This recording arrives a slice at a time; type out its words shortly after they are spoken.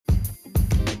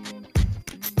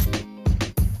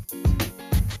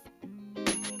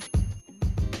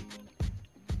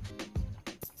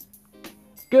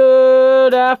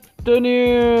Good afternoon.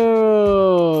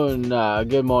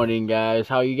 Good morning, guys.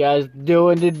 How you guys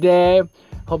doing today?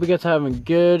 Hope you guys are having a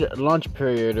good lunch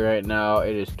period right now.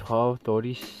 It is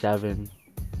 12:37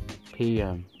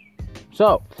 p.m.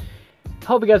 So,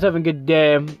 hope you guys are having a good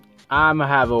day. I'm gonna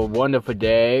have a wonderful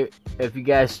day. If you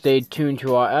guys stay tuned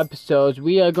to our episodes,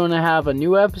 we are gonna have a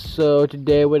new episode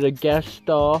today with a guest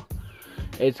star.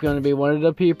 It's going to be one of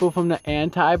the people from the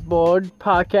Anti-Board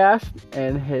podcast,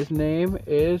 and his name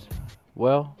is,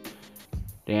 well,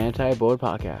 the Anti-Board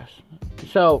podcast.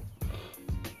 So,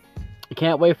 I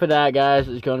can't wait for that, guys.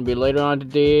 It's going to be later on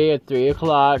today at 3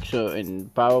 o'clock, so in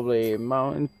probably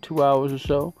about 2 hours or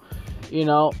so,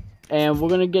 and we're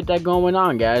going to get that going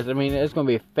on, guys. I mean, it's going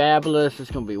to be fabulous.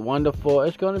 It's going to be wonderful.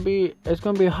 It's going to be hot. It's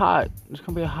going to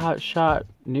be a hot shot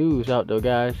news out there,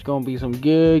 guys. It's going to be some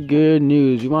good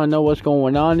news. You want to know what's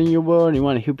going on in your world, and you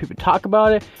want to hear people talk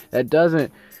about it that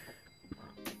doesn't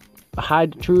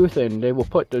hide the truth, and they will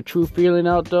put the true feeling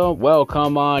out there. Well,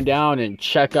 come on down and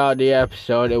check out the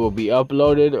episode. It will be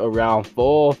uploaded around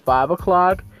 4 or 5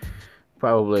 o'clock.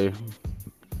 Probably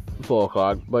 4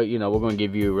 o'clock, but we're going to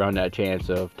give you around that chance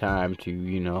of time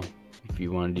to, if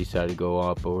you want to decide to go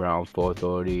up around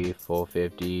 4:30,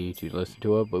 4:50 to listen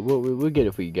to it, but we'll get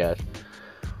it for you guys.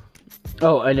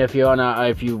 Oh, and if you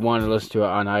want to listen to it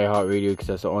on iHeartRadio, because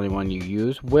that's the only one you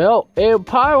use, well, it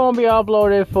probably won't be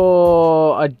uploaded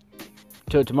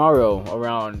till tomorrow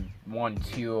around 1,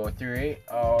 2, or 3,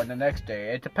 or the next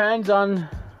day. It depends on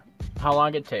how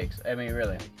long it takes. I mean,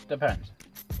 really, depends.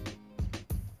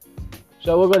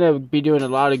 So we're going to be doing a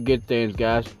lot of good things,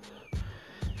 guys.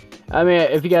 I mean,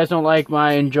 if you guys don't like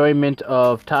my enjoyment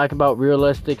of talking about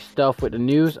realistic stuff with the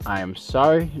news, I am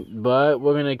sorry. But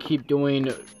we're going to keep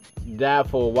doing that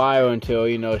for a while until,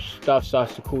 stuff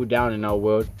starts to cool down in our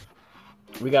world.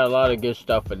 We got a lot of good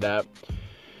stuff for that.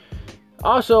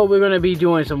 Also, we're going to be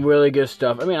doing some really good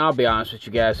stuff. I mean, I'll be honest with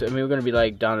you guys. I mean, we're going to be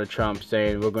like Donald Trump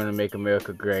saying we're going to make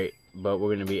America great. But we're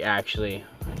going to be actually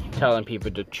telling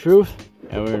people the truth.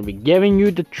 And we're going to be giving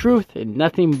you the truth and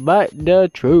nothing but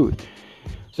the truth.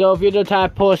 So if you're the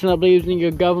type of person that believes in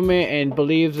your government and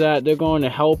believes that they're going to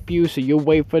help you, so you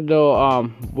wait for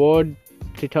the board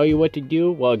to tell you what to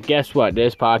do, well, guess what?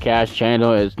 This podcast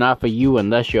channel is not for you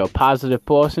unless you're a positive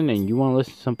person and you want to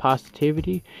listen to some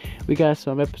positivity. We got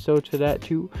some episodes for that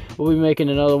too. We'll be making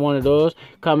another one of those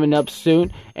coming up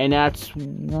soon, and that's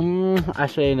I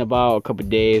say in about a couple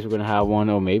days we're gonna have one,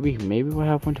 or maybe we'll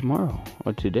have one tomorrow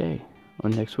or today or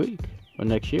next week or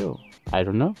next year. I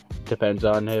don't know. Depends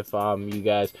on if you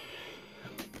guys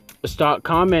start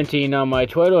commenting on my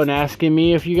Twitter and asking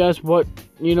me if you guys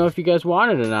if you guys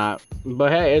want it or not.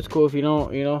 But hey, it's cool if you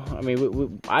don't. I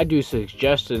mean, I do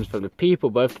suggestions from the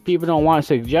people, but if the people don't want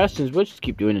suggestions, we'll just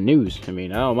keep doing the news. I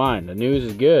mean, I don't mind. The news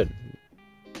is good.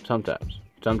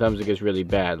 Sometimes it gets really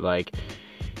bad, like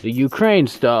the Ukraine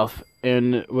stuff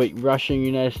and Russia and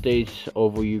United States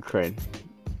over Ukraine.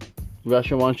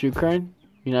 Russia wants Ukraine.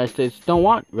 United States don't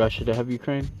want Russia to have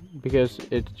Ukraine because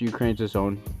Ukraine's its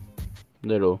own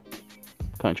little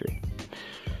country.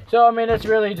 So, I mean, it's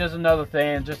really just another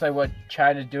thing, just like what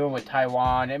China's doing with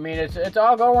Taiwan. I mean, it's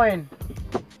all going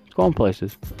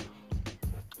places.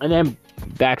 And then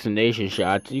vaccination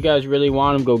shots. You guys really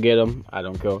want them, go get them. I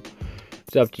don't care.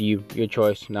 It's up to you. Your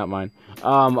choice, not mine.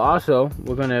 Also,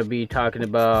 we're going to be talking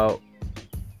about,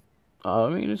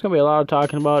 there's going to be a lot of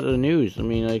talking about the news. I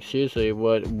mean, like, seriously,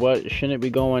 what shouldn't be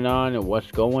going on and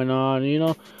what's going on,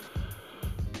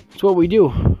 It's what we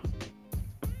do.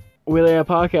 We lay our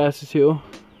podcasts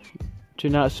to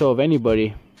not serve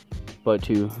anybody, but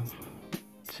to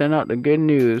send out the good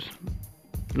news.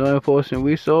 The only person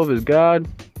we serve is God,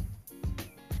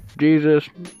 Jesus,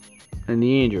 and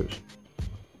the angels.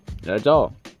 That's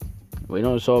all. We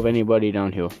don't serve anybody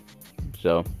down here.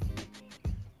 So,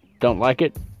 don't like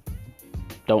it,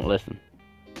 don't listen.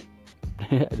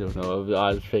 I don't know.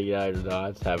 I just figured I don't know. I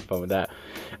was having fun with that.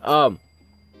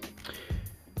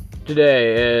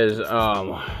 Today is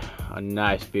a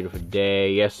nice, beautiful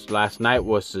day. Yes, last night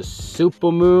was the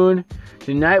supermoon.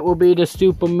 Tonight will be the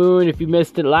supermoon. If you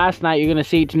missed it last night, you're gonna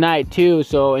see it tonight too.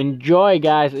 So enjoy,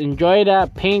 guys. Enjoy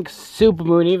that pink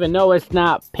supermoon, even though it's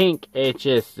not pink. It's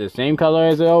just the same color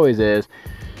as it always is.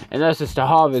 And that's just the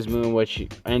harvest moon, which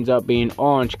ends up being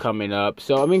orange coming up.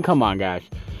 So I mean, come on, guys.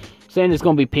 Saying it's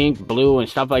gonna be pink, blue, and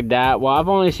stuff like that. Well, I've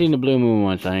only seen the blue moon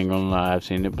once. I ain't gonna lie. I've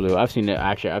seen the blue. I've seen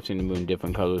the moon in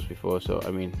different colors before. So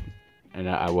I mean. And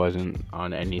I wasn't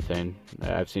on anything.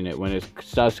 I've seen it when it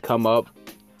starts to come up.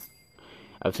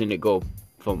 I've seen it go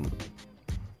from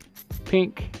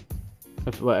pink.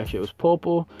 Well, actually, it was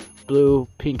purple, blue,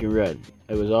 pink, and red.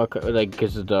 It was all like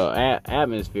because of the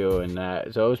atmosphere and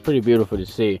that. So it was pretty beautiful to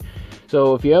see.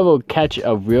 So if you ever catch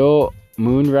a real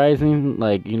moon rising,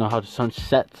 like you know how the sun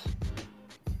sets,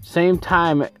 same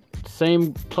time,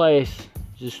 same place,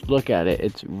 just look at it.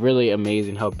 It's really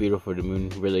amazing how beautiful the moon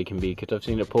really can be, because I've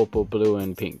seen the purple, blue,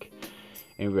 and pink,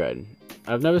 and red.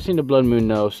 I've never seen the blood moon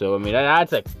though, so I mean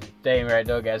that's a thing right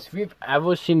there, guys. If you've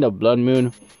ever seen the blood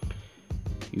moon,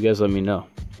 you guys let me know.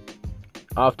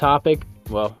 Off topic,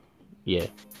 well, yeah.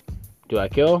 Do I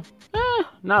kill?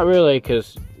 Not really,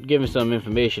 because giving some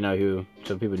information out here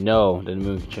so people know that the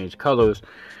moon can change colors,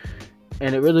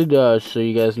 and it really does, so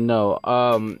you guys know.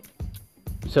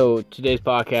 So today's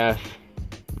podcast,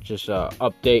 just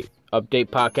update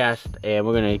podcast, and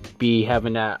we're gonna be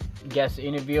having that guest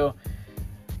interview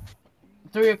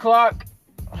 3 o'clock,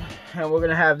 and we're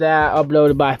gonna have that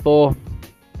uploaded by 4,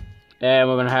 and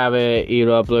we're gonna have it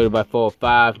either uploaded by 4 or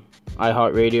 5.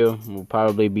 iHeartRadio will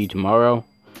probably be tomorrow.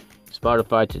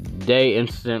 Spotify today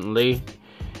instantly.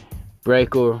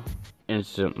 Breaker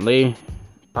instantly.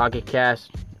 Pocket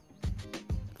Cast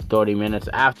 30 minutes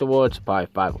afterwards, probably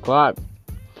 5 o'clock.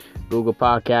 Google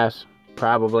Podcasts,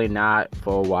 probably not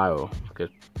for a while, because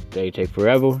they take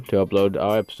forever to upload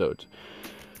our episodes.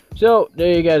 So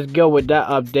there you guys go with that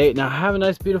update. Now have a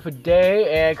nice beautiful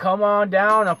day, and come on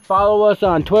down and follow us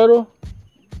on Twitter,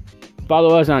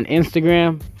 follow us on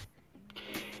Instagram,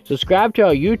 subscribe to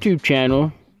our YouTube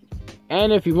channel,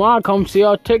 and if you want, come see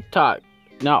our TikTok.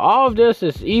 Now all of this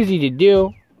is easy to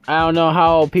do. I don't know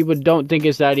how people don't think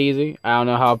it's that easy. I don't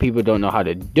know how people don't know how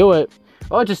to do it,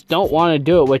 or just don't want to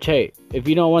do it. Which, hey, if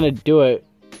you don't want to do it,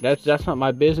 that's not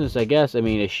my business, I guess. I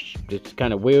mean, it's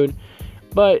kind of weird,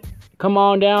 but come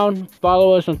on down,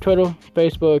 follow us on Twitter,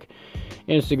 Facebook,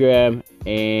 Instagram,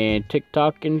 and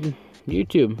TikTok, and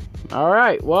YouTube.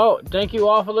 Alright, well, thank you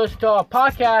all for listening to our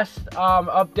podcast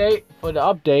update, for the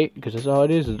update, because that's all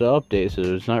it is the update, so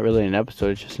it's not really an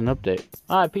episode, it's just an update.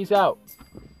 Alright, peace out.